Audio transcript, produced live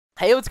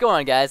Hey, what's going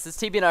on, guys? This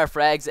is TBNR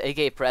Frags,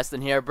 aka Preston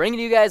here, bringing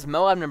you guys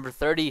MOAB number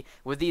 30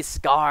 with the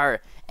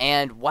Scar.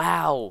 And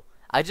wow,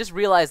 I just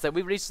realized that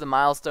we've reached the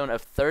milestone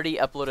of 30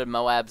 uploaded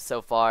MOABs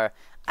so far.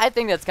 I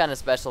think that's kind of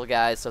special,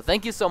 guys, so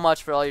thank you so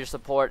much for all your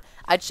support.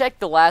 I checked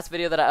the last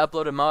video that I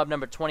uploaded, MOAB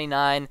number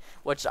 29,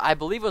 which I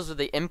believe was with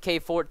the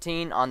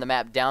MK14 on the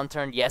map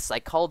Downturn. Yes, I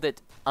called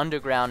it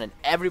Underground, and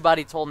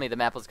everybody told me the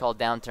map was called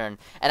Downturn,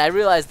 and I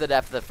realized it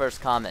after the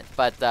first comment,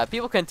 but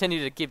people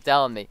continue to keep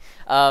telling me.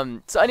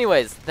 So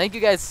anyways, thank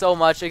you guys so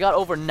much. I got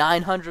over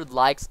 900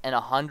 likes and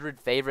 100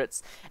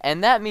 favorites,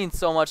 and that means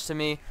so much to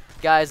me.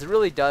 Guys, it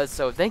really does.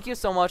 So thank you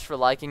so much for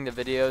liking the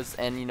videos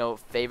and, you know,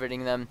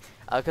 favoriting them,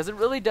 because it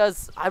really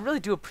does. I really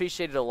do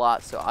appreciate it a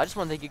lot. So I just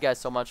want to thank you guys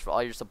so much for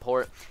all your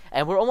support.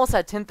 And we're almost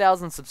at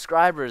 10,000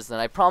 subscribers,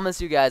 and I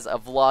promise you guys a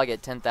vlog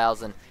at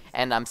 10,000,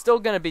 and I'm still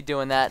gonna be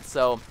doing that.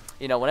 So,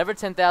 you know, whenever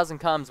 10,000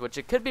 comes, which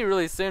it could be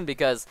really soon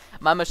because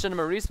my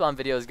Machinima Respawn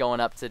video is going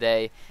up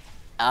today,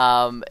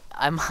 I'll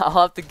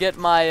have to get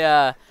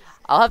my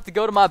I'll have to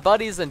go to my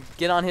buddies and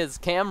get on his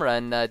camera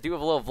and do a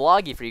little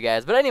vloggy for you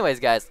guys. But anyways,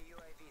 guys,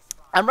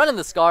 I'm running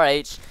the Scar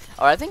H,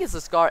 or I think it's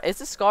the Scar.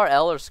 Is it Scar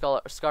L or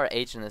Scar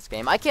H in this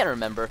game? I can't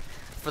remember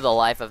for the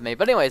life of me.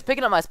 But anyways,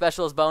 picking up my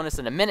specialist bonus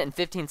in 1 minute and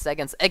 15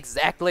 seconds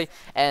exactly,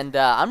 and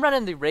I'm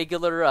running the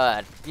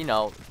regular, you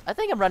know, I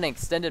think I'm running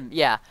extended.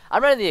 Yeah,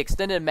 I'm running the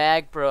extended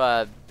mag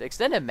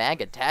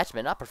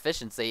attachment, not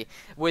proficiency,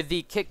 with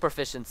the kick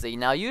proficiency.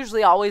 Now,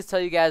 usually I always tell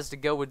you guys to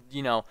go with,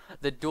 you know,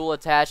 the dual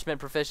attachment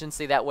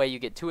proficiency. That way you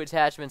get 2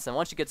 attachments, and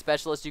once you get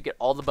specialist, you get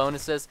all the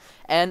bonuses.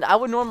 And I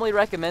would normally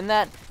recommend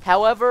that.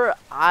 However,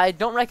 I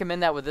don't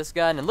recommend that with this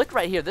gun. And look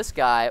right here, this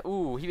guy.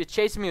 Ooh, he was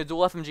chasing me with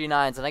dual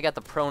FMG9s, and I got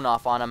the prone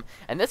off on him.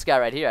 And this guy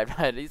right here,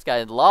 these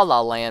guys, La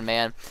La Land,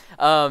 man.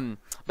 But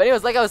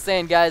anyways, like I was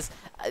saying, guys,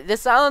 the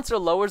silencer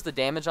lowers the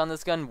damage on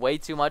this gun way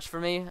too much for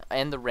me,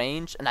 and the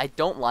range, and I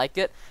don't like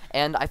it.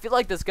 And I feel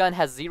like this gun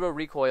has 0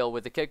 recoil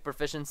with the kick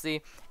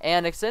proficiency,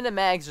 and extended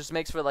mags just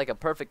makes for like a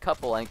perfect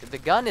couple. And the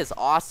gun is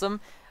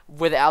awesome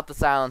without the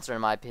silencer,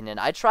 in my opinion.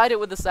 I tried it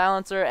with the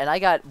silencer, and I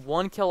got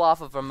 1 kill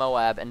off of a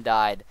MOAB and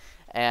died.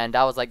 And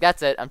I was like,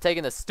 that's it, I'm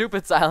taking the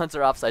stupid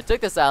silencer off. So I took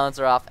the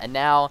silencer off, and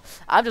now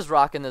I'm just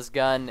rocking this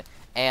gun,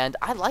 and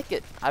I like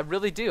it. I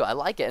really do. I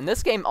like it. And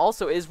this game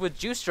also is with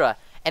Justra,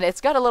 and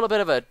it's got a little bit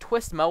of a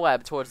twist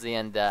MOAB towards the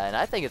end, and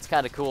I think it's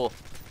kind of cool.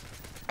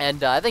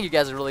 And I think you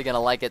guys are really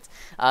gonna like it.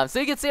 So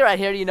you can see right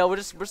here, you know,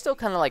 we're still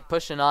kind of like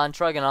pushing on,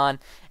 trugging on,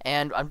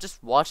 and I'm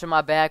just watching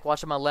my back,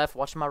 watching my left,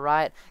 watching my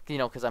right, you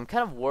know, because I'm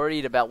kind of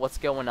worried about what's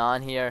going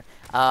on here.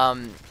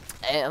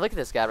 And look at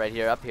this guy right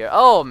here, up here.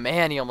 Oh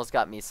man, he almost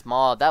got me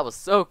small. That was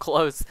so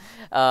close.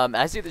 And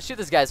I shoot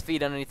this guy's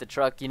feet underneath the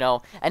truck, you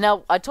know. And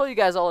now I told you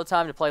guys all the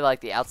time to play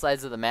like the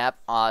outsides of the map,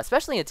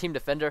 especially in Team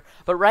Defender.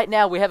 But right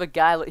now we have a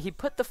guy. He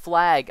put the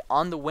flag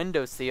on the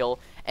window seal,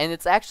 and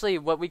it's actually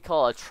what we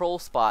call a troll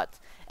spot.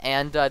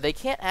 And they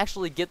can't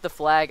actually get the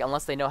flag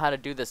unless they know how to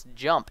do this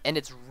jump. And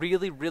it's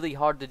really, really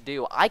hard to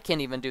do. I can't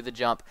even do the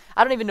jump.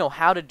 I don't even know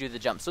how to do the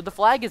jump. So the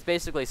flag is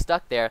basically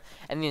stuck there,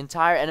 and the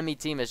entire enemy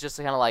team is just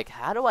kind of like,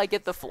 how do I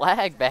get the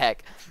flag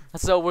back?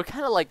 So we're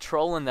kind of like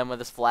trolling them with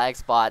this flag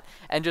spot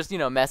and just, you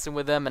know, messing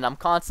with them. And I'm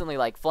constantly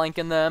like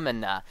flanking them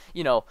and,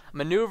 you know,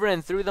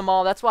 maneuvering through them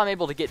all. That's why I'm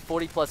able to get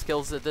 40+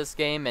 kills at this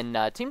game.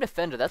 And Team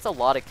Defender, that's a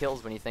lot of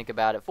kills when you think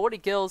about it. 40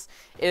 kills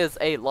is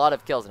a lot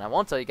of kills. And I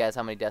won't tell you guys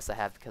how many deaths I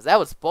have because that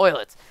would spoil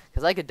it.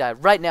 Because I could die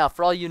right now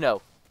for all you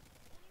know.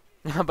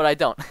 But I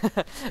don't.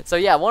 So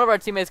yeah, one of our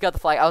teammates got the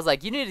flag. I was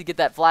like, you need to get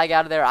that flag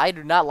out of there. I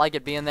do not like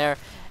it being there.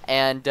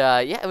 And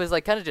yeah, it was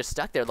like kind of just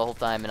stuck there the whole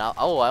time. And I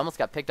almost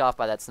got picked off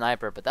by that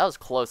sniper, but that was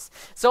close.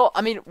 So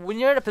I mean, when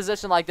you're in a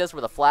position like this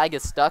where the flag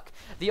is stuck,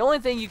 the only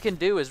thing you can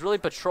do is really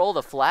patrol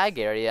the flag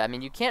area. I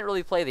mean, you can't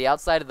really play the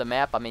outside of the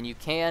map. I mean,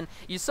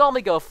 you saw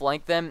me go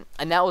flank them,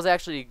 and that was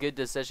actually a good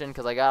decision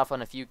because I got off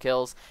on a few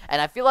kills.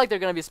 And I feel like they're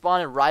going to be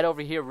spawning right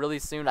over here really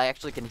soon. I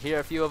actually can hear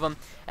a few of them,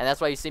 and that's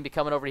why you see me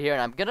coming over here.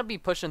 And I'm going to be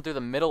pushing through the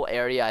middle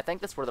area. I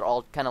think that's where they're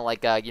all kind of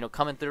like, you know,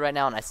 coming through right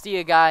now. And I see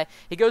a guy.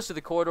 He goes to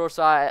the corridor,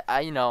 so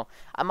you know,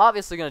 I'm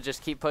obviously going to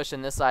just keep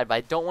pushing this side, but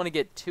I don't want to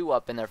get too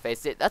up in their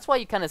face. That's why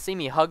you kind of see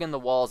me hugging the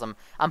walls. I'm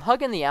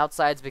hugging the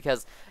outsides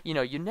because, you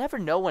know, you never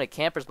know when a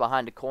camper's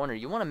behind a corner.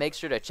 You want to make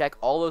sure to check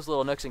all those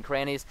little nooks and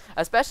crannies,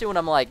 especially when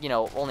I'm like, you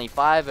know, only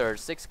 5 or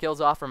 6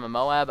 kills off from a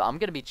MOAB. I'm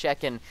going to be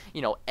checking,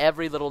 you know,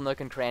 every little nook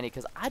and cranny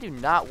because I do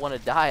not want to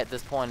die at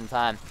this point in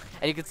time.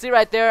 And you can see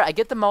right there, I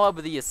get the MOAB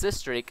with the assist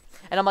streak,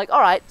 and I'm like,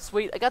 alright,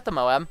 sweet, I got the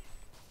MOAB.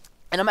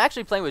 And I'm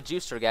actually playing with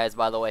Juicer, guys,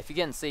 by the way. If you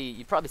can't see,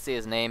 you probably see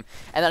his name.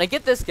 And then I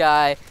get this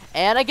guy,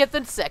 and I get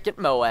the second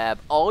MOAB.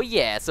 Oh,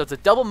 yeah. So it's a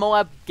double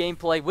MOAB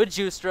gameplay with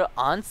Juicer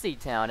on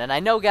Seatown. And I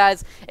know,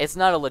 guys, it's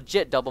not a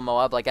legit double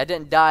MOAB. Like, I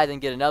didn't die, then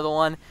get another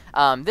one.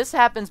 This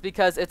happens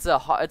because I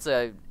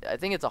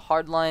think it's a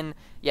hardline.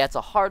 Yeah, it's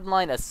a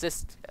hardline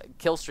assist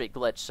kill streak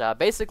glitch.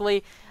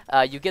 Basically,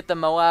 you get the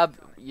MOAB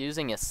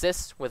using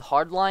assist with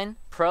hardline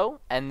pro,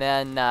 and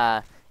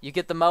then you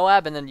get the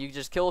MOAB, and then you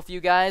just kill a few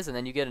guys, and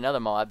then you get another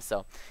MOAB.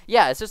 So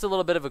yeah, it's just a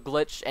little bit of a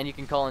glitch, and you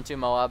can call in 2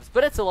 MOABs,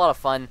 but it's a lot of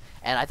fun,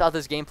 and I thought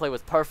this gameplay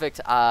was perfect.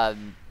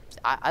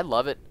 I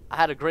love it. I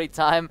had a great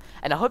time,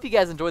 and I hope you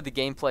guys enjoyed the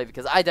gameplay,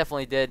 because I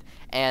definitely did,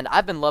 and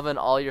I've been loving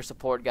all your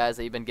support, guys,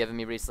 that you've been giving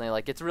me recently.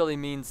 Like, it really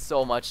means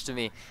so much to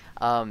me.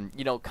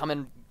 You know,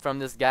 coming from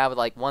this guy with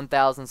like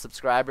 1,000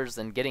 subscribers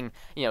and getting,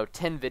 you know,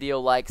 10 video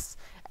likes,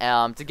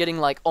 to getting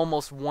like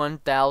almost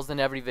 1,000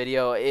 every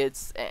video,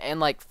 and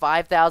like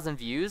 5,000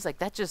 views, like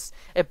that just,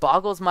 it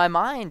boggles my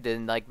mind.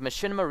 And like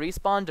Machinima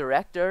Respawn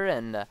director,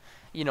 and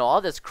you know,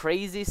 all this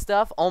crazy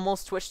stuff,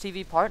 almost Twitch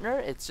TV partner.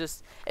 It's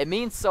just, it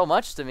means so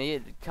much to me,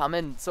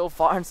 coming so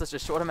far in such a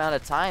short amount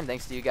of time,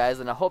 thanks to you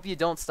guys, and I hope you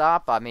don't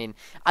stop. I mean,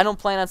 I don't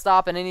plan on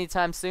stopping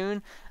anytime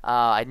soon.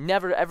 I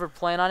never ever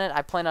plan on it.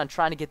 I plan on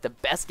trying to get the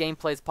best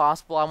gameplays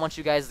possible. I want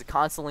you guys to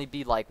constantly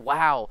be like,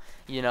 wow,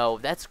 you know,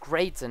 that's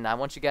great, and I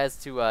want you guys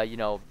to, you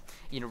know,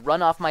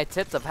 run off my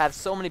tips. I've had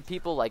so many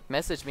people like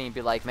message me and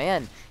be like,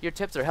 man, your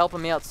tips are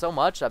helping me out so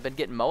much. I've been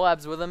getting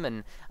MOABs with them,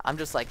 and I'm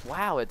just like,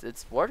 wow,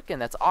 it's working.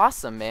 That's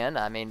awesome, man.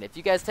 I mean, if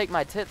you guys take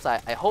my tips, I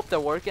hope they're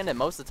working, and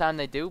most of the time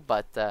they do.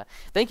 But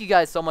thank you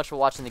guys so much for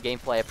watching the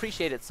gameplay. I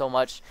appreciate it so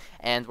much,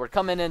 and we're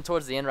coming in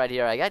towards the end right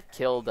here. I got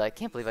killed. I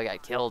can't believe I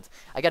got killed.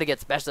 I got to get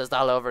specialist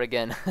all over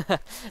again.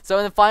 So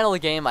in the final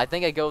game, I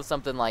think I go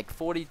something like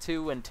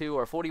 42-2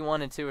 or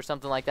 41-2 or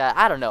something like that.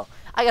 I don't know.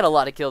 I got a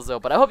lot of kills though,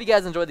 but I hope you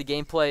guys enjoyed the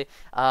gameplay.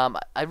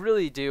 I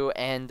really do,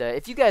 and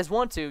if you guys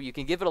want to, you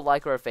can give it a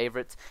like or a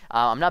favorite.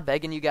 I'm not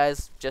begging you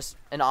guys, just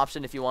an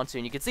option if you want to.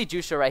 And you can see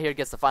Jusha right here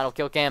gets the final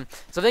kill cam.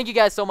 So thank you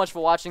guys so much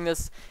for watching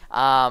this.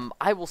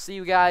 I will see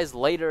you guys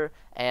later,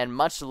 and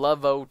much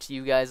love to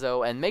you guys,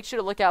 and make sure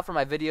to look out for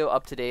my video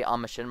up to date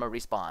on Machinima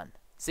Respawn.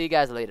 See you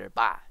guys later.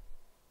 Bye.